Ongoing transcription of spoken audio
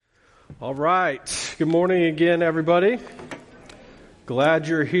All right. Good morning again, everybody. Glad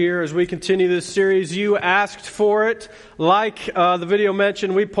you're here as we continue this series. You asked for it. Like the video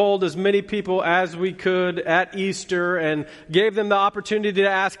mentioned, we polled as many people as we could at Easter and gave them the opportunity to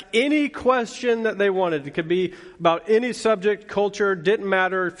ask any question that they wanted. It could be about any subject, culture, didn't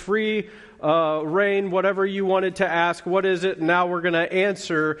matter, free reign, whatever you wanted to ask. What is it? Now we're going to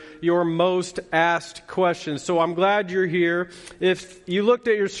answer your most asked questions. So I'm glad you're here. If you looked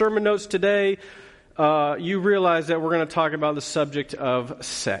at your sermon notes today, you realize that we're going to talk about the subject of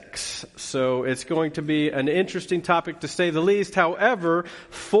sex. So it's going to be an interesting topic to say the least. However,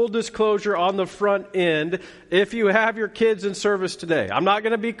 full disclosure on the front end, if you have your kids in service today, I'm not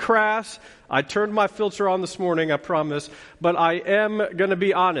going to be crass. I turned my filter on this morning, I promise, but I am going to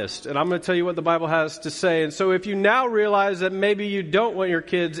be honest, and I'm going to tell you what the Bible has to say. And so if you now realize that maybe you don't want your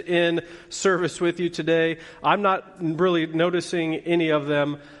kids in service with you today, I'm not really noticing any of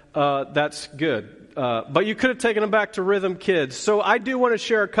them. That's good. But you could have taken them back to Rhythm Kids. So I do want to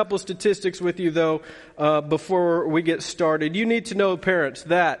share a couple statistics with you, though, before we get started. You need to know, parents,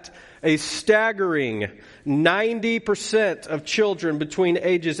 that a staggering 90% of children between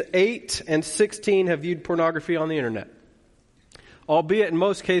ages 8 and 16 have viewed pornography on the internet. Albeit in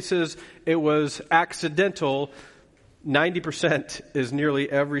most cases it was accidental, 90% is nearly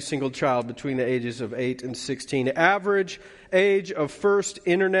every single child between the ages of 8 and 16. Average age of first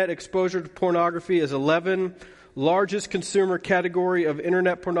internet exposure to pornography is 11. Largest consumer category of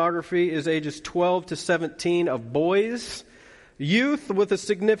internet pornography is ages 12 to 17 of boys. Youth with a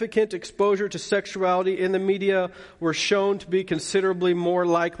significant exposure to sexuality in the media were shown to be considerably more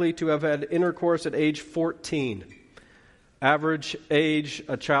likely to have had intercourse at age 14. Average age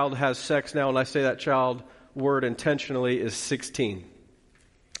a child has sex now, and I say that child word intentionally, is 16.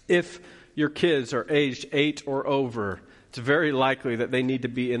 If your kids are aged 8 or over, it's very likely that they need to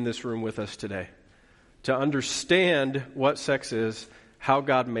be in this room with us today to understand what sex is, how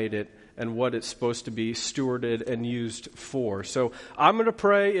God made it, and what it's supposed to be stewarded and used for. So I'm going to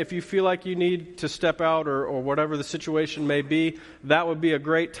pray. If you feel like you need to step out or whatever the situation may be, that would be a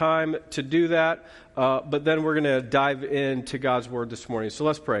great time to do that. But then we're going to dive into God's Word this morning. So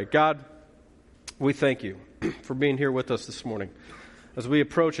let's pray. God, we thank you for being here with us this morning. As we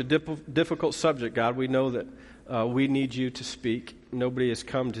approach a difficult subject, God, we know that we need you to speak. Nobody has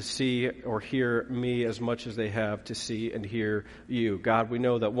come to see or hear me as much as they have to see and hear you. God, we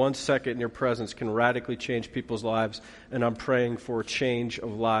know that 1 second in your presence can radically change people's lives, and I'm praying for a change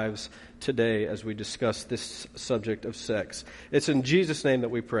of lives today as we discuss this subject of sex. It's in Jesus' name that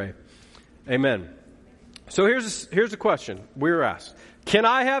we pray. Amen. So here's the question we were asked. Can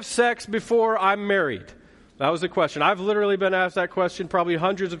I have sex before I'm married? That was the question. I've literally been asked that question probably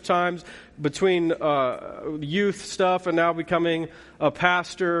hundreds of times between youth stuff and now becoming a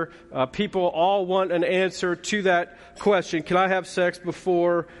pastor. People all want an answer to that question. Can I have sex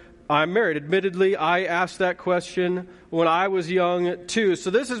before I'm married? Admittedly, I asked that question when I was young too.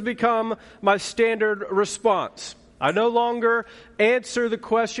 So this has become my standard response. I no longer answer the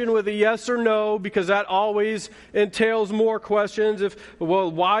question with a yes or no because that always entails more questions.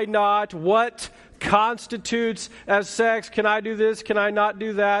 Why not? What constitutes as sex? Can I do this? Can I not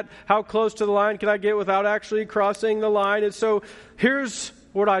do that? How close to the line can I get without actually crossing the line? And so here's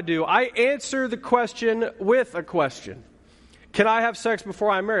what I do. I answer the question with a question. Can I have sex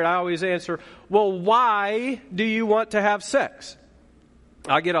before I'm married? I always answer, well, why do you want to have sex?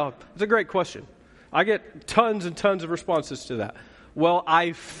 It's a great question. I get tons and tons of responses to that. Well,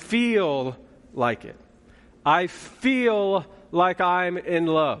 I feel like it. I feel like I'm in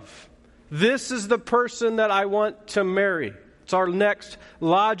love. This is the person that I want to marry. It's our next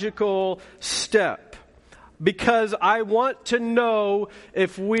logical step. Because I want to know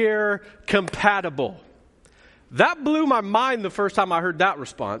if we're compatible. That blew my mind the first time I heard that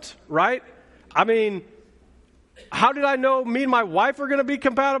response, right? I mean, how did I know me and my wife are going to be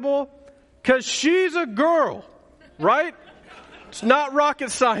compatible? Because she's a girl, right? It's not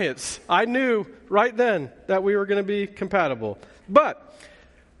rocket science. I knew right then that we were going to be compatible. But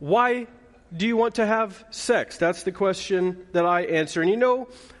why do you want to have sex? That's the question that I answer. And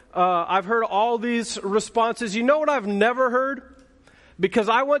I've heard all these responses. You know what I've never heard? Because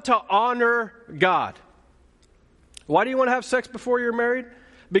I want to honor God. Why do you want to have sex before you're married?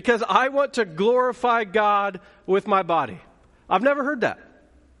 Because I want to glorify God with my body. I've never heard that.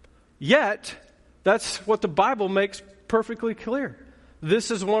 Yet, that's what the Bible makes perfectly clear.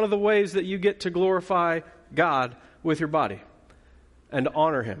 This is one of the ways that you get to glorify God with your body and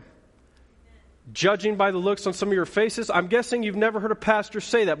honor Him. Judging by the looks on some of your faces, I'm guessing you've never heard a pastor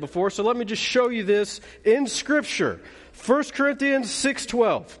say that before, so let me just show you this in Scripture. 1 Corinthians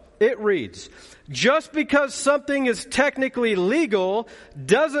 6:12. It reads, just because something is technically legal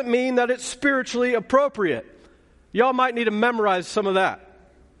doesn't mean that it's spiritually appropriate. Y'all might need to memorize some of that.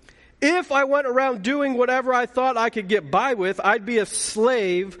 If I went around doing whatever I thought I could get by with, I'd be a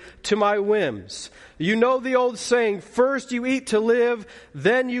slave to my whims. You know the old saying, first you eat to live,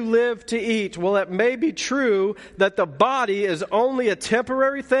 then you live to eat. Well, it may be true that the body is only a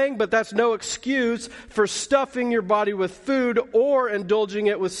temporary thing, but that's no excuse for stuffing your body with food or indulging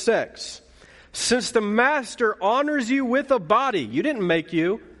it with sex. Since the Master honors you with a body, you didn't make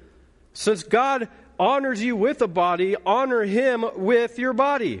you. Since God honors you with a body, honor Him with your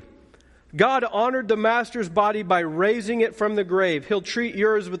body. God honored the Master's body by raising it from the grave. He'll treat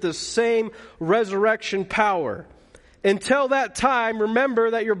yours with the same resurrection power. Until that time,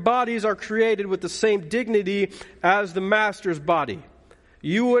 remember that your bodies are created with the same dignity as the Master's body.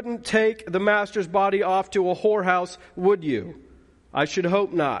 You wouldn't take the Master's body off to a whorehouse, would you? I should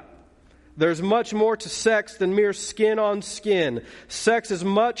hope not. There's much more to sex than mere skin on skin. Sex is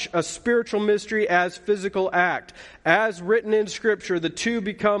much a spiritual mystery as physical act. As written in Scripture, the two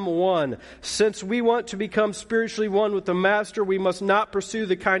become one. Since we want to become spiritually one with the Master, we must not pursue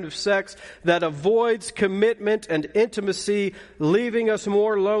the kind of sex that avoids commitment and intimacy, leaving us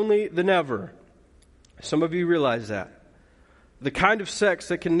more lonely than ever. Some of you realize that. The kind of sex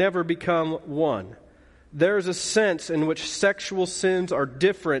that can never become one. There is a sense in which sexual sins are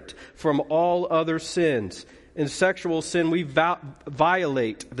different from all other sins. In sexual sin, we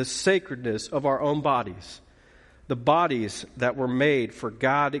violate the sacredness of our own bodies. The bodies that were made for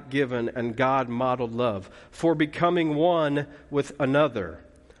God-given and God-modeled love. For becoming one with another.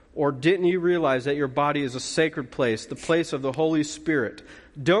 Or didn't you realize that your body is a sacred place, the place of the Holy Spirit?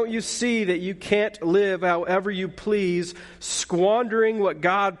 Don't you see that you can't live however you please, squandering what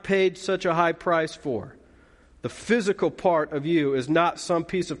God paid such a high price for? The physical part of you is not some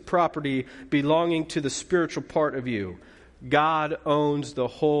piece of property belonging to the spiritual part of you. God owns the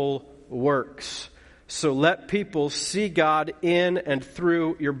whole works. So let people see God in and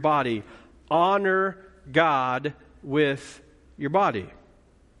through your body. Honor God with your body.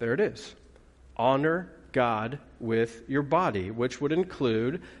 There it is. Honor God with your body, which would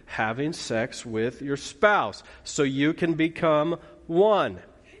include having sex with your spouse, so you can become one.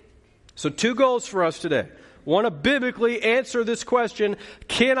 So 2 goals for us today. Want to biblically answer this question,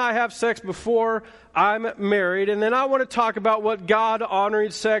 can I have sex before I'm married? And then I want to talk about what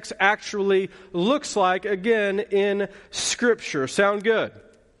God-honoring sex actually looks like, again, in Scripture. Sound good?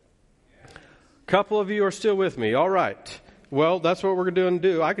 A couple of you are still with me. All right. Well, that's what we're going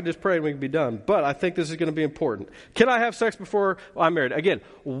to do. I can just pray and we can be done. But I think this is going to be important. Can I have sex before I'm married? Again,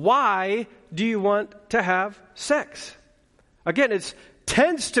 why do you want to have sex? Again, it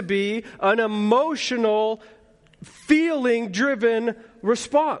tends to be an emotional, feeling-driven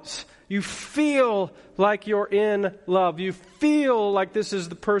response. You feel like you're in love. You feel like this is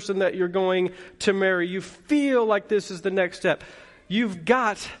the person that you're going to marry. You feel like this is the next step. You've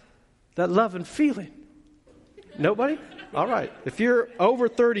got that love and feeling. Nobody? All right. If you're over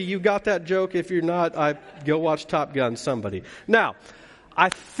 30, you got that joke. If you're not, go watch Top Gun, somebody. Now, I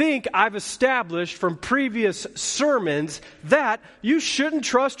think I've established from previous sermons that you shouldn't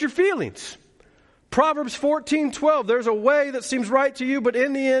trust your feelings. Proverbs 14:12, there's a way that seems right to you, but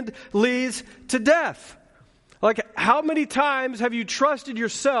in the end leads to death. Like, how many times have you trusted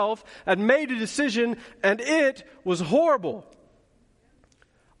yourself and made a decision and it was horrible?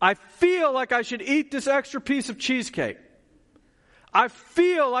 I feel like I should eat this extra piece of cheesecake. I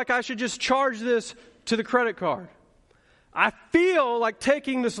feel like I should just charge this to the credit card. I feel like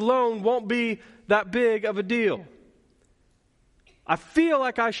taking this loan won't be that big of a deal. I feel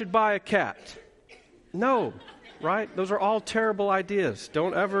like I should buy a cat. No, right? Those are all terrible ideas.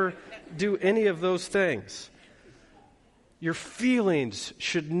 Don't ever do any of those things. Your feelings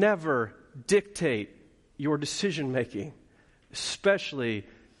should never dictate your decision making, especially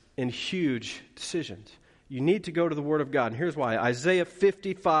in huge decisions. You need to go to the Word of God. And here's why. Isaiah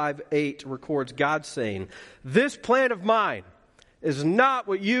 55:8 records God saying, "This plan of mine is not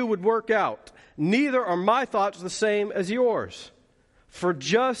what you would work out. Neither are my thoughts the same as yours. For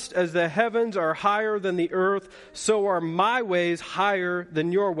just as the heavens are higher than the earth, so are my ways higher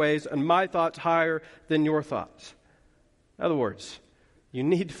than your ways, and my thoughts higher than your thoughts." In other words, you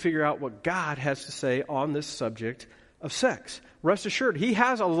need to figure out what God has to say on this subject of sex. Rest assured, He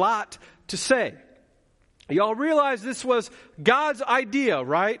has a lot to say. Y'all realize this was God's idea,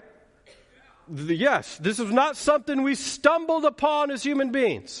 right? Yes, this is not something we stumbled upon as human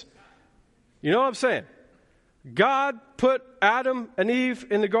beings. You know what I'm saying? God put Adam and Eve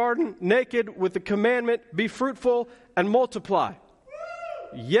in the garden naked with the commandment, be fruitful and multiply.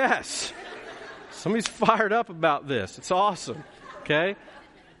 Yes. Somebody's fired up about this. It's awesome. Okay?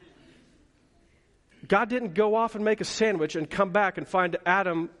 God didn't go off and make a sandwich and come back and find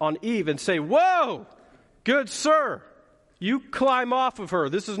Adam on Eve and say, whoa, good sir, you climb off of her.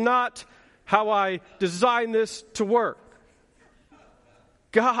 This is not how I designed this to work.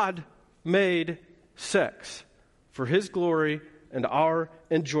 God made sex for his glory and our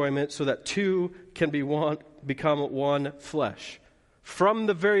enjoyment so that two can become one flesh. From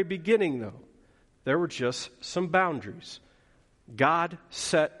the very beginning, though, there were just some boundaries. God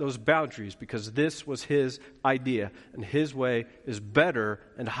set those boundaries because this was his idea, and his way is better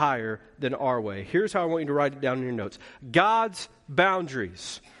and higher than our way. Here's how I want you to write it down in your notes. God's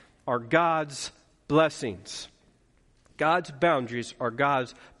boundaries are God's blessings. God's boundaries are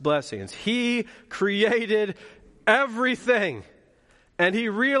God's blessings. He created everything. And he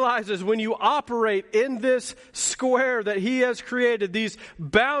realizes when you operate in this square that he has created, these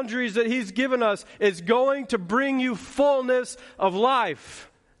boundaries that he's given us, it's going to bring you fullness of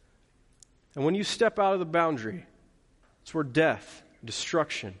life. And when you step out of the boundary, it's where death,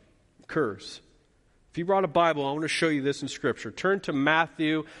 destruction occurs. If you brought a Bible, I want to show you this in Scripture. Turn to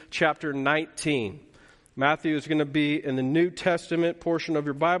Matthew chapter 19. Matthew is going to be in the New Testament portion of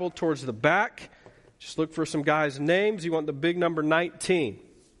your Bible towards the back. Just look for some guys' names. You want the big number 19.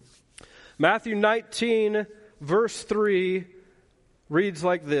 Matthew 19, verse 3 reads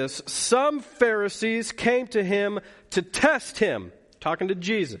like this. Some Pharisees came to him to test him, talking to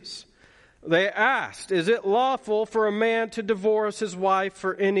Jesus. They asked, is it lawful for a man to divorce his wife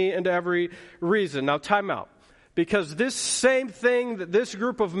for any and every reason? Now, time out. Because this same thing that this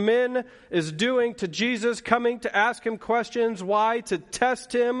group of men is doing to Jesus, coming to ask him questions, why? To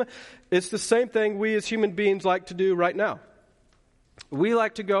test him. It's the same thing we as human beings like to do right now. We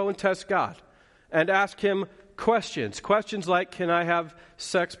like to go and test God and ask him questions. Questions like, can I have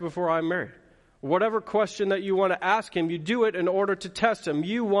sex before I'm married? Whatever question that you want to ask him, you do it in order to test him.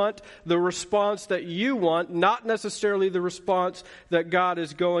 You want the response that you want, not necessarily the response that God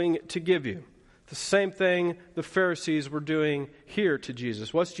is going to give you. The same thing the Pharisees were doing here to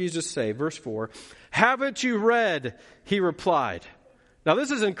Jesus. What's Jesus say? Verse 4. Haven't you read? He replied. Now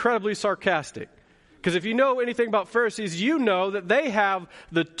this is incredibly sarcastic. Because if you know anything about Pharisees, you know that they have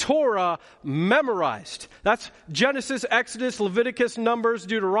the Torah memorized. That's Genesis, Exodus, Leviticus, Numbers,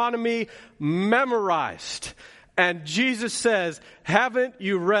 Deuteronomy memorized. And Jesus says, haven't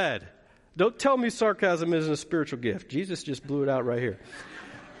you read? Don't tell me sarcasm isn't a spiritual gift. Jesus just blew it out right here.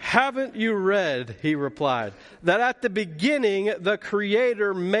 Haven't you read, he replied, that at the beginning the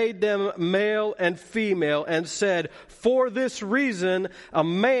Creator made them male and female and said, for this reason a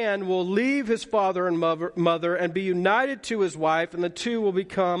man will leave his father and mother and be united to his wife, and the two will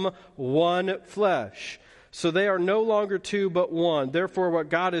become one flesh. So they are no longer two but one. Therefore what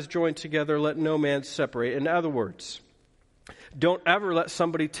God has joined together, let no man separate. In other words, don't ever let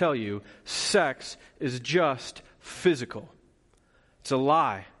somebody tell you sex is just physical. It's a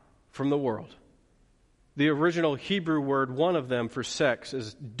lie from the world. The original Hebrew word, one of them for sex,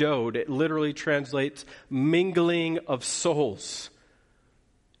 is dode. It literally translates mingling of souls.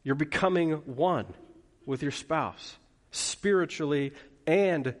 You're becoming one with your spouse, spiritually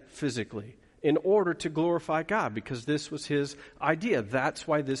and physically, in order to glorify God, because this was his idea. That's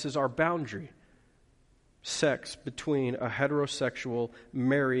why this is our boundary. Sex between a heterosexual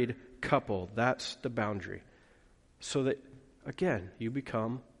married couple. That's the boundary. So that, again, you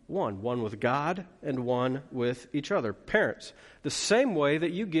become one with God and one with each other. Parents, the same way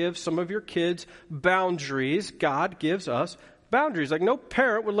that you give some of your kids boundaries, God gives us boundaries. Like no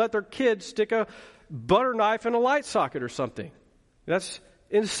parent would let their kids stick a butter knife in a light socket or something. That's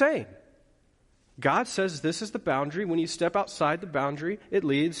insane. God says this is the boundary. When you step outside the boundary, it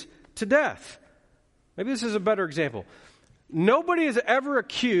leads to death. Maybe this is a better example. Nobody has ever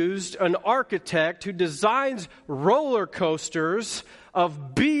accused an architect who designs roller coasters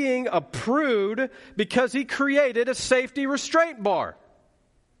of being a prude because he created a safety restraint bar.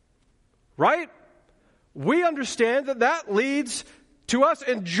 Right? We understand that that leads to us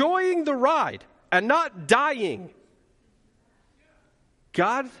enjoying the ride and not dying.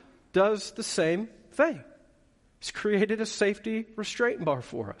 God does the same thing. He's created a safety restraint bar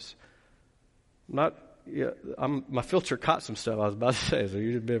for us. My filter caught some stuff I was about to say, so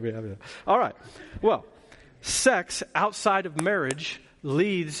you didn't maybe have it. All right. Well, sex outside of marriage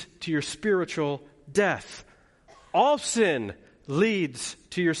leads to your spiritual death. All sin leads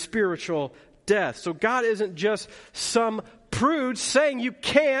to your spiritual death. So God isn't just some prude saying you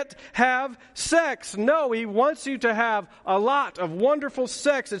can't have sex. No, he wants you to have a lot of wonderful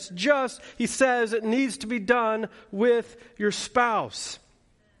sex. It's just, he says, it needs to be done with your spouse.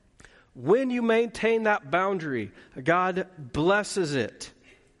 When you maintain that boundary, God blesses it.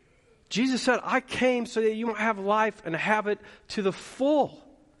 Jesus said, I came so that you might have life and have it to the full.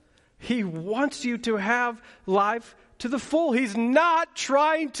 He wants you to have life to the full. He's not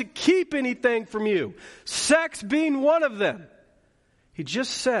trying to keep anything from you, sex being one of them. He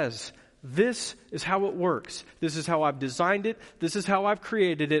just says, this is how it works. This is how I've designed it. This is how I've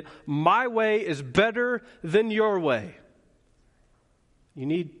created it. My way is better than your way. You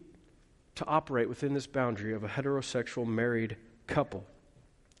need to operate within this boundary of a heterosexual married couple.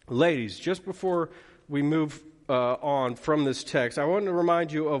 Ladies, just before we move on from this text, I want to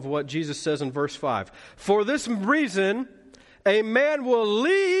remind you of what Jesus says in verse 5. For this reason, a man will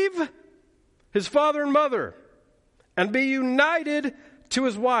leave his father and mother and be united to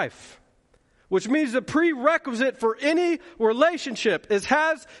his wife, which means the prerequisite for any relationship is,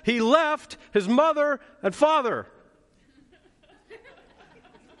 has he left his mother and father?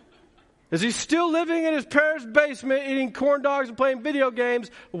 Is he still living in his parents' basement, eating corn dogs and playing video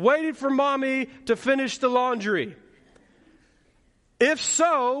games, waiting for mommy to finish the laundry? If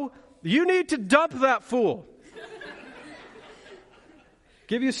so, you need to dump that fool.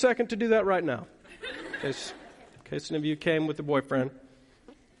 Give you a second to do that right now, in case any of you came with a boyfriend.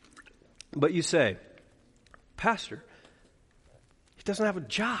 But you say, Pastor, he doesn't have a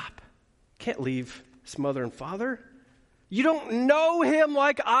job. Can't leave his mother and father. You don't know him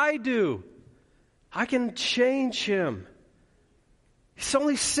like I do. I can change him. He's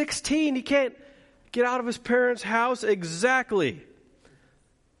only 16. He can't get out of his parents' house. Exactly.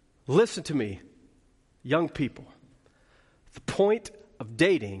 Listen to me, young people. The point of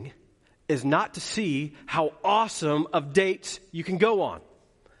dating is not to see how awesome of dates you can go on.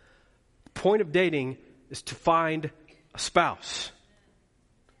 The point of dating is to find a spouse.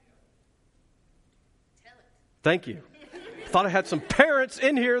 Thank you. Thought I had some parents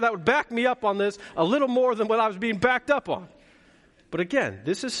in here that would back me up on this a little more than what I was being backed up on. But again,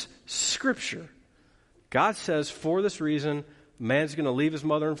 this is Scripture. God says, for this reason, man's going to leave his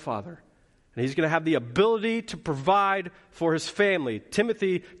mother and father. And he's going to have the ability to provide for his family.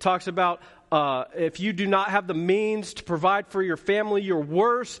 Timothy talks about if you do not have the means to provide for your family, you're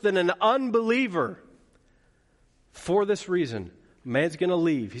worse than an unbeliever. For this reason, man's going to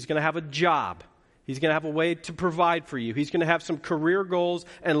leave. He's going to have a job. He's going to have a way to provide for you. He's going to have some career goals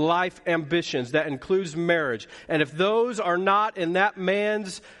and life ambitions. That includes marriage. And if those are not in that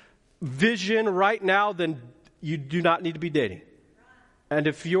man's vision right now, then you do not need to be dating. And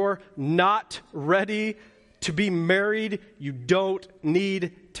if you're not ready to be married, you don't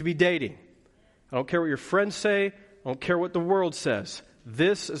need to be dating. I don't care what your friends say. I don't care what the world says.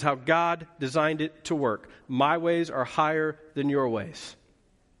 This is how God designed it to work. My ways are higher than your ways.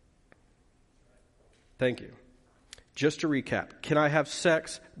 Thank you. Just to recap, can I have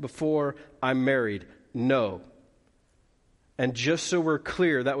sex before I'm married? No. And just so we're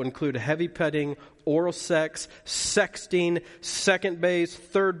clear, that would include heavy petting, oral sex, sexting, second base,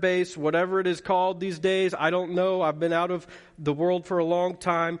 third base, whatever it is called these days. I don't know. I've been out of the world for a long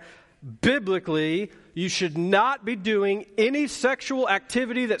time. Biblically, you should not be doing any sexual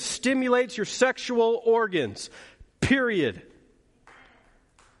activity that stimulates your sexual organs. Period.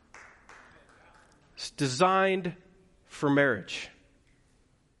 It's designed for marriage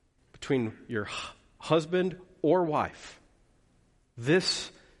between your husband or wife. This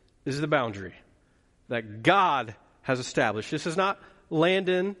is the boundary that God has established. This is not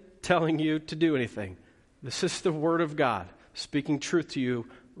Landon telling you to do anything. This is the Word of God speaking truth to you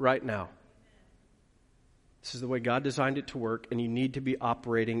right now. This is the way God designed it to work, and you need to be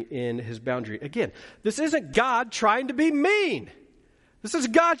operating in His boundary. Again, this isn't God trying to be mean. This is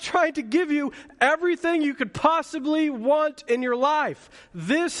God trying to give you everything you could possibly want in your life.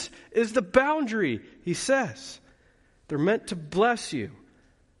 This is the boundary, He says. They're meant to bless you.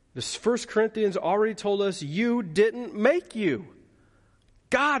 This 1 Corinthians already told us you didn't make you.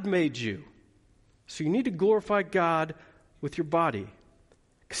 God made you. So you need to glorify God with your body.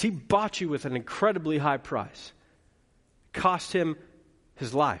 Because He bought you with an incredibly high price. It cost Him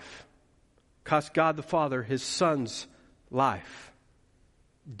His life. It cost God the Father His Son's life.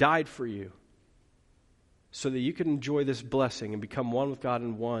 Died for you so that you can enjoy this blessing and become one with God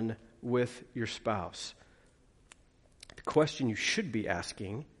and one with your spouse. The question you should be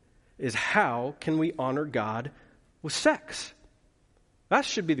asking is, how can we honor God with sex? That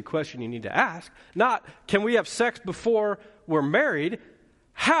should be the question you need to ask. Not, can we have sex before we're married?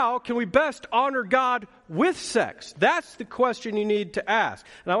 How can we best honor God with sex? That's the question you need to ask.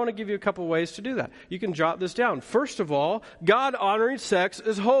 And I want to give you a couple ways to do that. You can jot this down. First of all, God honoring sex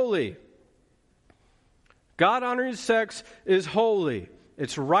is holy. God honoring sex is holy.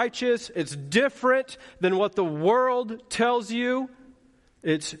 It's righteous. It's different than what the world tells you.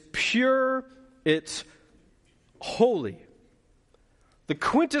 It's pure. It's holy. The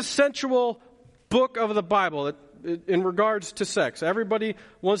quintessential book of the Bible in regards to sex, everybody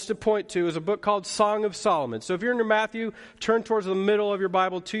wants to point to, is a book called Song of Solomon. So if you're in your Matthew, turn towards the middle of your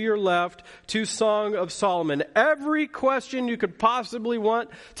Bible, to your left, to Song of Solomon. Every question you could possibly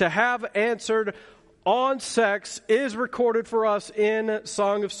want to have answered on sex is recorded for us in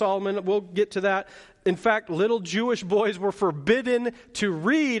Song of Solomon. We'll get to that. In fact, little Jewish boys were forbidden to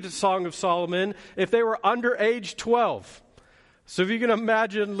read Song of Solomon if they were under age 12. So if you can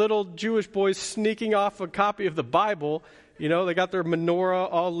imagine little Jewish boys sneaking off a copy of the Bible, they got their menorah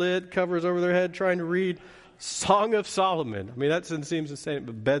all lit, covers over their head, trying to read Song of Solomon. I mean, that seems insane,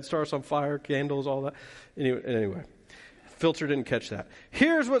 but bed starts on fire, candles, all that. Anyway, filter didn't catch that.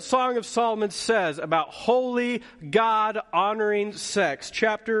 Here's what Song of Solomon says about holy, God-honoring sex.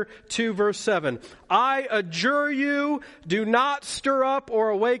 Chapter 2, verse 7. I adjure you, do not stir up or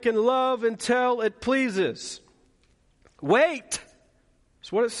awaken love until it pleases. Wait.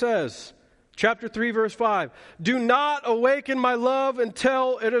 That's what it says. Chapter 3, verse 5. Do not awaken my love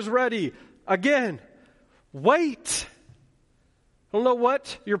until it is ready. Again, wait. I don't know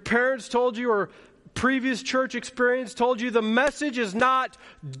what your parents told you or previous church experience told you. The message is not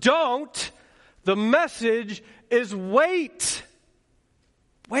don't. The message is wait.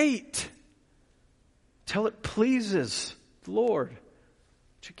 Wait. Till it pleases the Lord.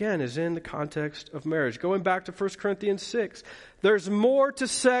 Which again is in the context of marriage. Going back to 1 Corinthians 6, there's more to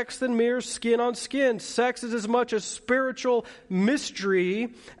sex than mere skin on skin. Sex is as much a spiritual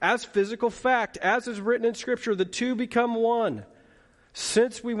mystery as physical fact. As is written in Scripture, the two become one.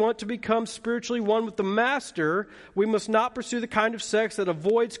 Since we want to become spiritually one with the Master, we must not pursue the kind of sex that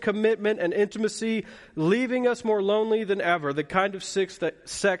avoids commitment and intimacy, leaving us more lonely than ever. The kind of sex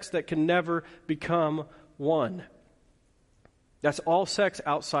that can never become one. That's all sex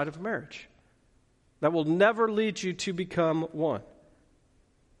outside of marriage. That will never lead you to become one.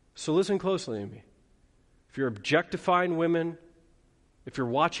 So listen closely to me. If you're objectifying women, if you're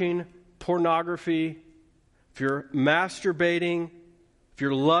watching pornography, if you're masturbating, if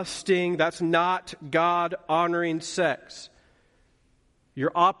you're lusting, that's not God-honoring sex.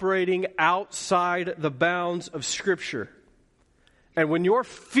 You're operating outside the bounds of Scripture. And when your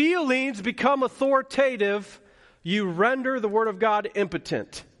feelings become authoritative, you render the Word of God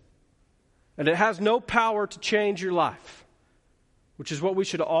impotent. And it has no power to change your life, which is what we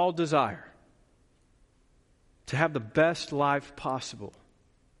should all desire. To have the best life possible.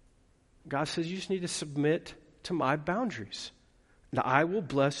 God says you just need to submit to my boundaries. And I will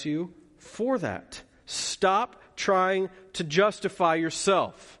bless you for that. Stop trying to justify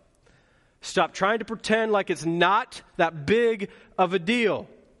yourself. Stop trying to pretend like it's not that big of a deal.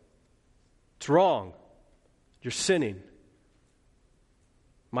 It's wrong. You're sinning.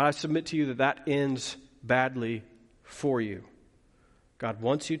 Might I submit to you that ends badly for you. God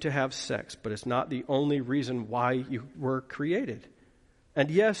wants you to have sex, but it's not the only reason why you were created.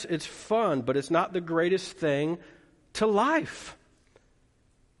 And yes, it's fun, but it's not the greatest thing to life.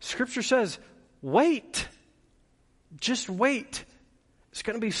 Scripture says, wait. Just wait. It's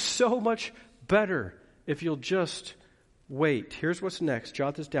going to be so much better if you'll just wait. Here's what's next.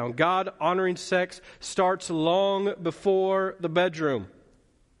 Jot this down. God-honoring sex starts long before the bedroom.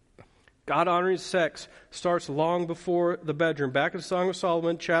 God-honoring sex starts long before the bedroom. Back in Song of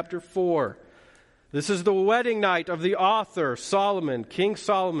Solomon, chapter 4. This is the wedding night of the author, Solomon, King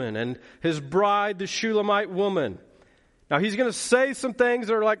Solomon, and his bride, the Shulamite woman. Now, he's going to say some things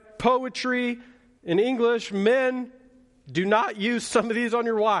that are like poetry in English. Men, do not use some of these on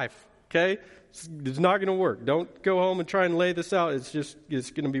your wife, okay? It's not going to work. Don't go home and try and lay this out. It's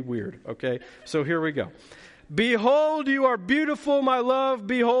going to be weird, okay? So here we go. Behold, you are beautiful, my love.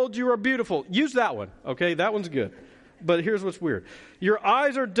 Behold, you are beautiful. Use that one, okay? That one's good. But here's what's weird. Your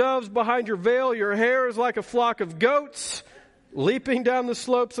eyes are doves behind your veil. Your hair is like a flock of goats leaping down the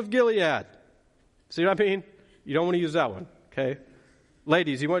slopes of Gilead. See what I mean? You don't want to use that one, okay?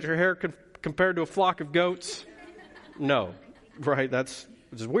 Ladies, you want your hair compared to a flock of goats? No, right? That's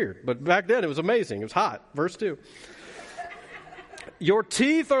just weird. But back then it was amazing. It was hot. Verse 2. Your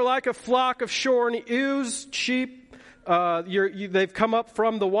teeth are like a flock of shorn ewes, sheep. They've come up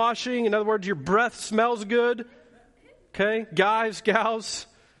from the washing. In other words, your breath smells good. Okay? Guys, gals,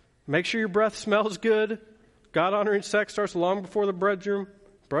 make sure your breath smells good. God-honoring sex starts long before the bedroom.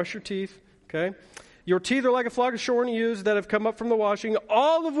 Brush your teeth. Okay? Your teeth are like a flock of shorn ewes that have come up from the washing,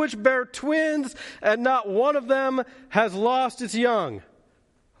 all of which bear twins, and not one of them has lost its young.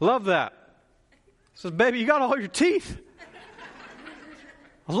 Love that. It says, baby, you got all your teeth.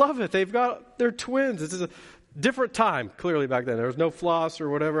 I love it. They're twins. This is a different time, clearly, back then. There was no floss or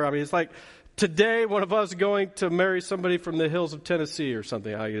whatever. I mean, it's like today, one of us going to marry somebody from the hills of Tennessee or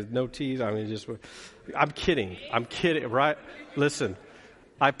something. No tease. I mean, I'm kidding, right? Listen,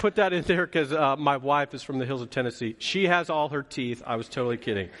 I put that in there because my wife is from the hills of Tennessee. She has all her teeth. I was totally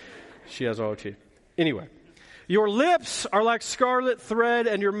kidding. She has all her teeth. Anyway. Your lips are like scarlet thread,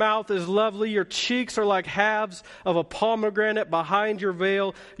 and your mouth is lovely. Your cheeks are like halves of a pomegranate behind your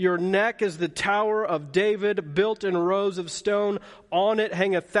veil. Your neck is the tower of David, built in rows of stone. On it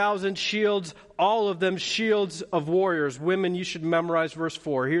hang 1,000 shields, all of them shields of warriors. Women, you should memorize verse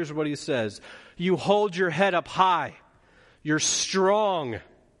 4. Here's what he says. You hold your head up high. You're strong. I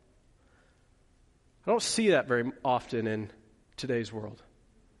don't see that very often in today's world.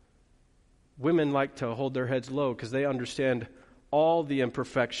 Women like to hold their heads low because they understand all the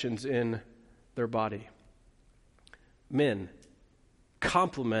imperfections in their body. Men,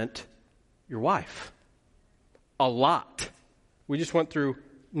 compliment your wife a lot. We just went through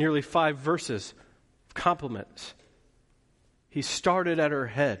nearly 5 verses of compliments. He started at her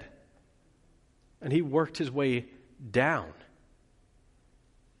head, and he worked his way down.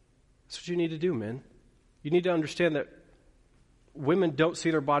 That's what you need to do, men. You need to understand that women don't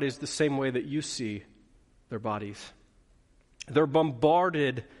see their bodies the same way that you see their bodies. They're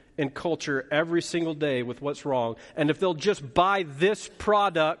bombarded in culture every single day with what's wrong. And if they'll just buy this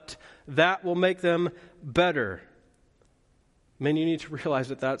product, that will make them better. Men, you need to realize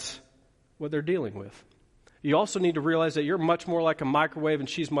that that's what they're dealing with. You also need to realize that you're much more like a microwave and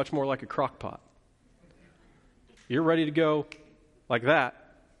she's much more like a crock pot. You're ready to go like that.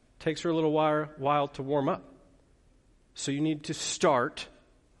 Takes her a little while to warm up. So you need to start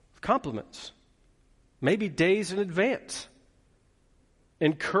with compliments. Maybe days in advance.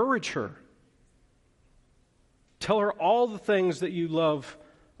 Encourage her. Tell her all the things that you love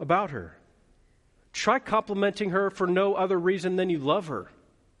about her. Try complimenting her for no other reason than you love her.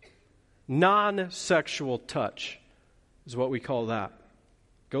 Non-sexual touch is what we call that.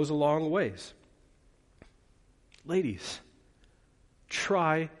 Goes a long ways. Ladies,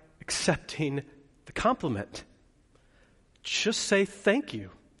 try accepting the compliment. Just say thank you.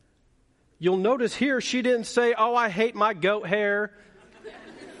 You'll notice here she didn't say, oh, I hate my goat hair.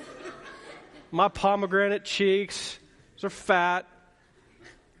 My pomegranate cheeks. They're fat.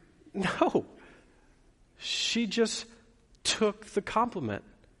 No. She just took the compliment.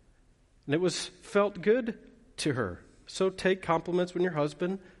 And it felt good to her. So take compliments when your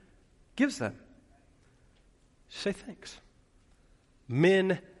husband gives them. Say thanks.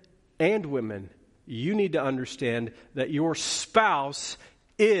 Men and women, you need to understand that your spouse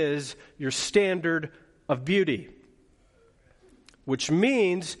is your standard of beauty. Which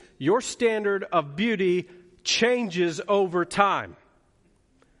means your standard of beauty changes over time.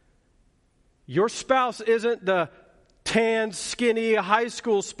 Your spouse isn't the tan, skinny high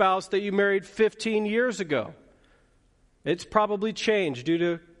school spouse that you married 15 years ago. It's probably changed due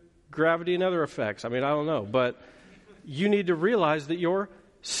to gravity and other effects. I mean, I don't know. But you need to realize that your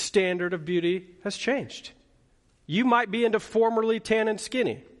standard of beauty has changed. You might be into formerly tan and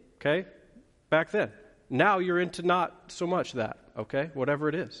skinny, okay, back then. Now you're into not so much that, okay, whatever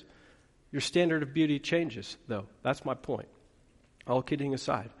it is. Your standard of beauty changes, though. That's my point. All kidding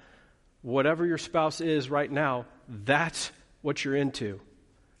aside. Whatever your spouse is right now, that's what you're into.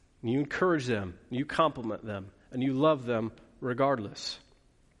 And you encourage them, you compliment them, and you love them regardless.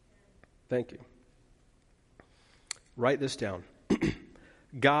 Thank you. Write this down.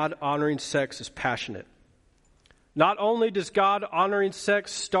 God-honoring sex is passionate. Not only does God-honoring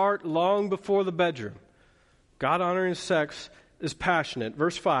sex start long before the bedroom, God-honoring sex is passionate.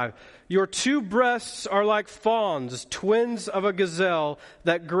 Verse 5, your 2 breasts are like fawns, twins of a gazelle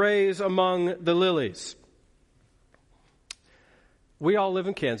that graze among the lilies. We all live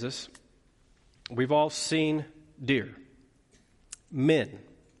in Kansas. We've all seen deer. Men,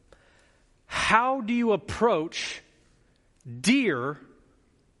 how do you approach deer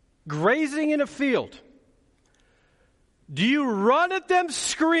grazing in a field? Do you run at them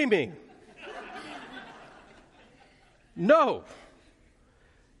screaming? No.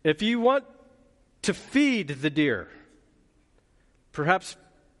 If you want to feed the deer, perhaps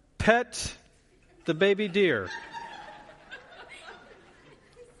pet the baby deer.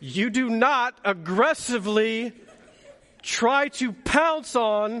 You do not aggressively try to pounce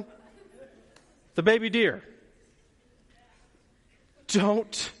on the baby deer.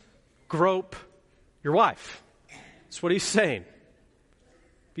 Don't grope your wife. That's what he's saying.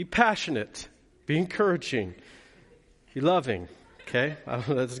 Be passionate. Be encouraging. Be loving. Okay?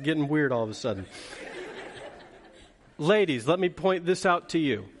 That's getting weird all of a sudden. ladies, let me point this out to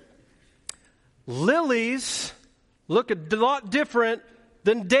you. Lilies look a lot different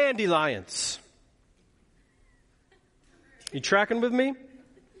than dandelions. You tracking with me?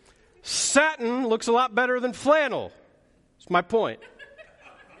 Satin looks a lot better than flannel. That's my point.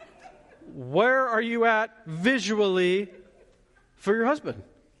 Where are you at visually for your husband?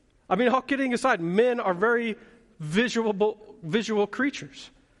 I mean, all kidding aside, men are very visual creatures.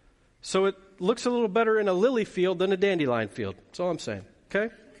 So it looks a little better in a lily field than a dandelion field. That's all I'm saying.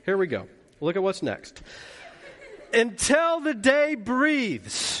 Okay? Here we go. Look at what's next. Until the day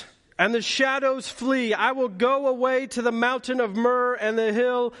breathes and the shadows flee, I will go away to the mountain of myrrh and the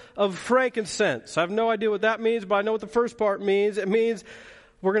hill of frankincense. I have no idea what that means, but I know what the first part means. It means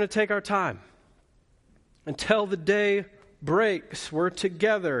we're going to take our time. Until the day breaks, we're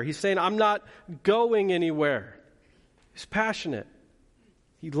together. He's saying, I'm not going anywhere. He's passionate.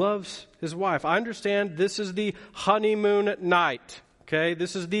 He loves his wife. I understand this is the honeymoon night. Okay,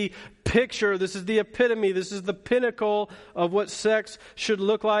 this is the picture, this is the epitome, this is the pinnacle of what sex should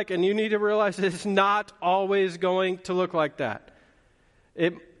look like, and you need to realize that it's not always going to look like that.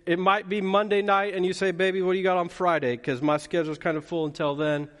 It might be Monday night, and you say, baby, what do you got on Friday? Because my schedule's kind of full until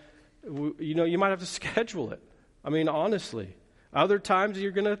then. You might have to schedule it. I mean, honestly. Other times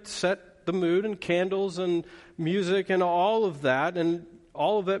you're going to set the mood and candles and music and all of that, and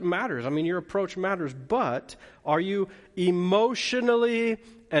all of it matters. I mean, your approach matters, but are you emotionally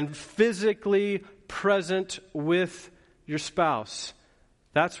and physically present with your spouse?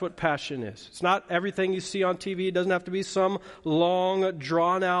 That's what passion is. It's not everything you see on TV. It doesn't have to be some long,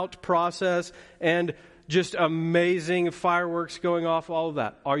 drawn-out process and just amazing fireworks going off, all of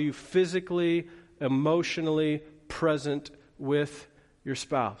that. Are you physically, emotionally present with your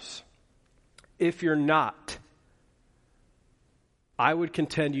spouse? If you're not, I would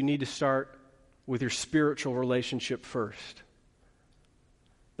contend you need to start with your spiritual relationship first.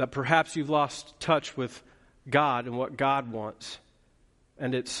 That perhaps you've lost touch with God and what God wants,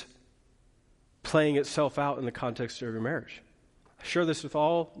 and it's playing itself out in the context of your marriage. I share this with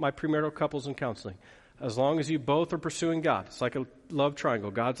all my premarital couples in counseling. As long as you both are pursuing God, it's like a love triangle.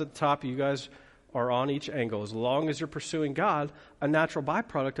 God's at the top, you guys are on each angle. As long as you're pursuing God, a natural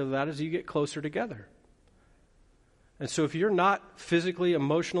byproduct of that is you get closer together. And so if you're not physically,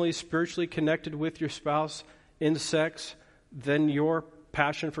 emotionally, spiritually connected with your spouse in sex, then your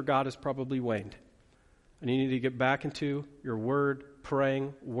passion for God has probably waned. And you need to get back into your word,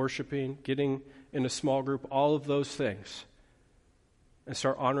 praying, worshiping, getting in a small group, all of those things. And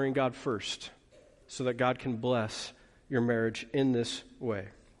start honoring God first so that God can bless your marriage in this way.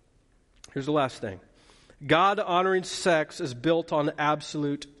 Here's the last thing. God-honoring sex is built on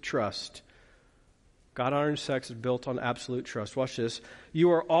absolute trust. God-honoring sex is built on absolute trust. Watch this.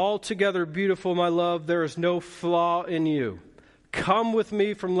 You are altogether beautiful, my love. There is no flaw in you. Come with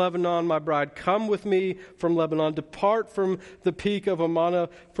me from Lebanon, my bride. Come with me from Lebanon. Depart from the peak of Amana,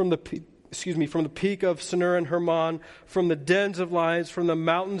 from the peak of Senir and Hermon, from the dens of lions, from the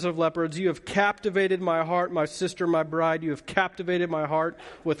mountains of leopards. You have captivated my heart, my sister, my bride. You have captivated my heart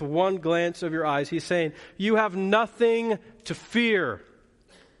with one glance of your eyes. He's saying, you have nothing to fear.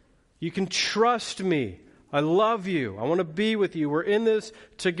 You can trust me. I love you. I want to be with you. We're in this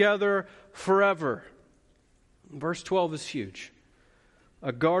together forever. Verse 12 is huge.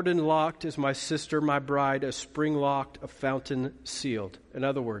 A garden locked is my sister, my bride, a spring locked, a fountain sealed. In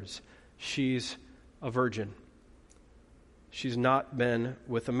other words, she's a virgin. She's not been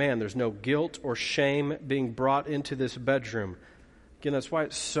with a man. There's no guilt or shame being brought into this bedroom. Again, that's why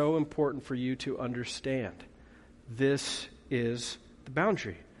it's so important for you to understand. This is the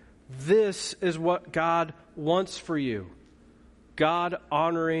boundary. This is what God wants for you.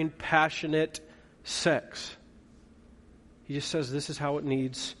 God-honoring, passionate sex. He just says this is how it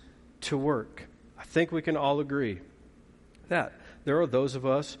needs to work. I think we can all agree that there are those of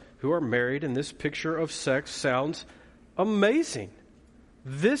us who are married and this picture of sex sounds amazing.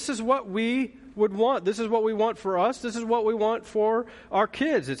 This is what we would want. This is what we want for us. This is what we want for our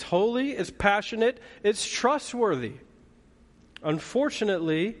kids. It's holy, it's passionate, it's trustworthy.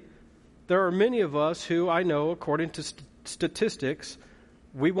 Unfortunately, there are many of us who I know, according to statistics,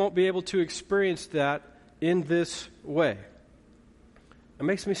 we won't be able to experience that in this way. It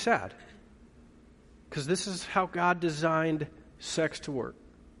makes me sad because this is how God designed sex to work.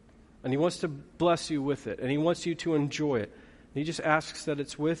 And He wants to bless you with it, and He wants you to enjoy it. And He just asks that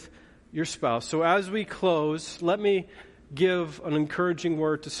it's with your spouse. So as we close, let me give an encouraging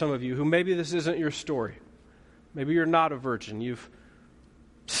word to some of you who maybe this isn't your story. Maybe you're not a virgin. You've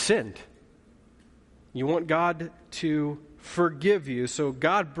sinned. You want God to forgive you. So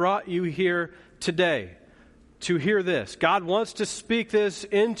God brought you here today to hear this. God wants to speak this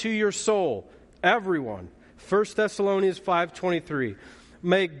into your soul. Everyone. 1 Thessalonians 5:23.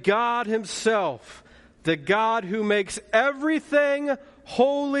 May God himself, the God who makes everything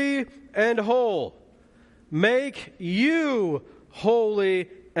holy and whole, make you holy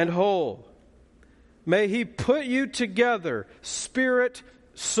and whole. May he put you together, spirit,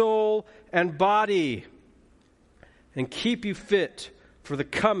 soul, and body, and keep you fit for the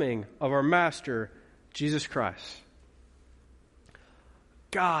coming of our Master, Jesus Christ.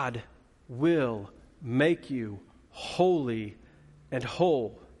 God will make you holy and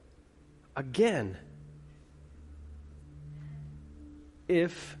whole again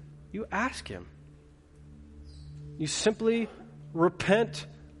if you ask him. You simply repent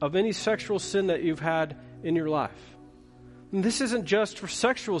of any sexual sin that you've had in your life. And this isn't just for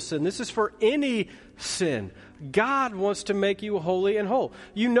sexual sin. This is for any sin. God wants to make you holy and whole.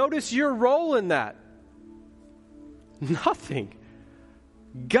 You notice your role in that. Nothing.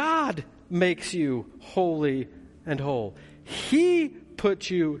 God makes you holy and whole. He put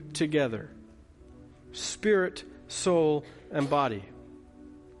you together. Spirit, soul, and body.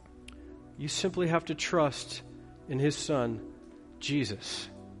 You simply have to trust in his Son, Jesus.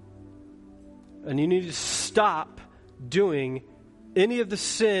 And you need to stop doing any of the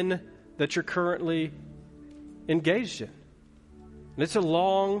sin that you're currently engaged in. And it's a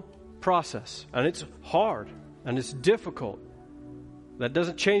long process, and it's hard, and it's difficult. That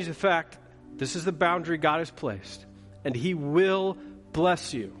doesn't change the fact this is the boundary God has placed, and he will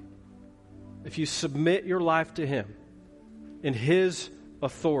bless you if you submit your life to him in his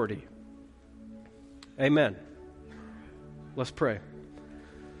authority. Amen. Let's pray.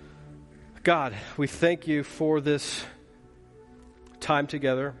 God, we thank you for this time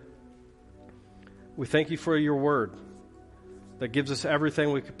together. We thank you for your word that gives us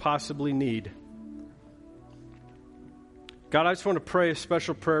everything we could possibly need. God, I just want to pray a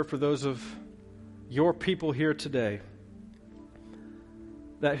special prayer for those of your people here today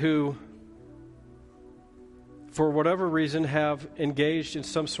that who, for whatever reason, have engaged in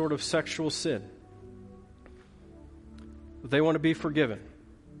some sort of sexual sin. They want to be forgiven.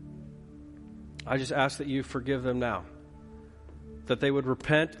 I just ask that you forgive them now. That they would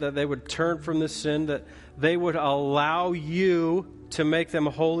repent, that they would turn from this sin, that they would allow you to make them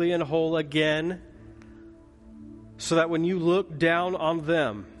holy and whole again, so that when you look down on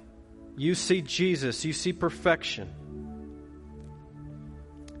them, you see Jesus, you see perfection.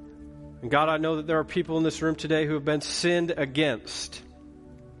 And God, I know that there are people in this room today who have been sinned against.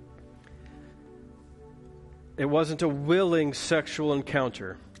 It wasn't a willing sexual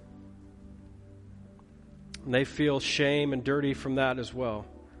encounter. And they feel shame and dirty from that as well.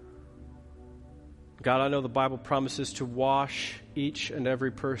 God, I know the Bible promises to wash each and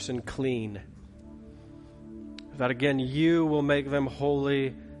every person clean. That again, you will make them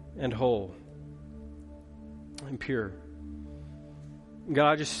holy and whole and pure.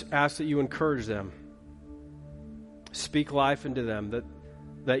 God, I just ask that you encourage them. Speak life into them,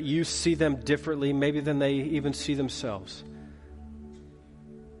 that you see them differently, maybe than they even see themselves.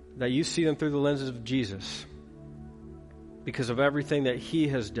 That you see them through the lenses of Jesus because of everything that he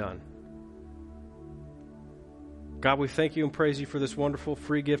has done. God, we thank you and praise you for this wonderful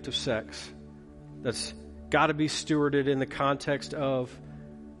free gift of sex that's got to be stewarded in the context of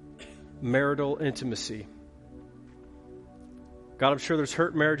marital intimacy. God, I'm sure there's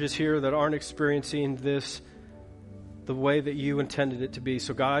hurt marriages here that aren't experiencing this the way that you intended it to be.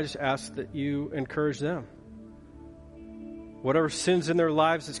 So God, I just ask that you encourage them. Whatever sins in their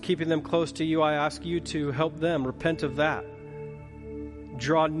lives that's keeping them close to you, I ask you to help them repent of that.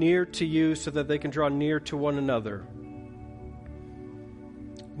 Draw near to you so that they can draw near to one another.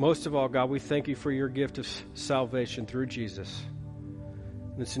 Most of all, God, we thank you for your gift of salvation through Jesus.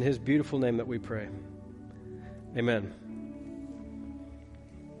 And it's in his beautiful name that we pray. Amen.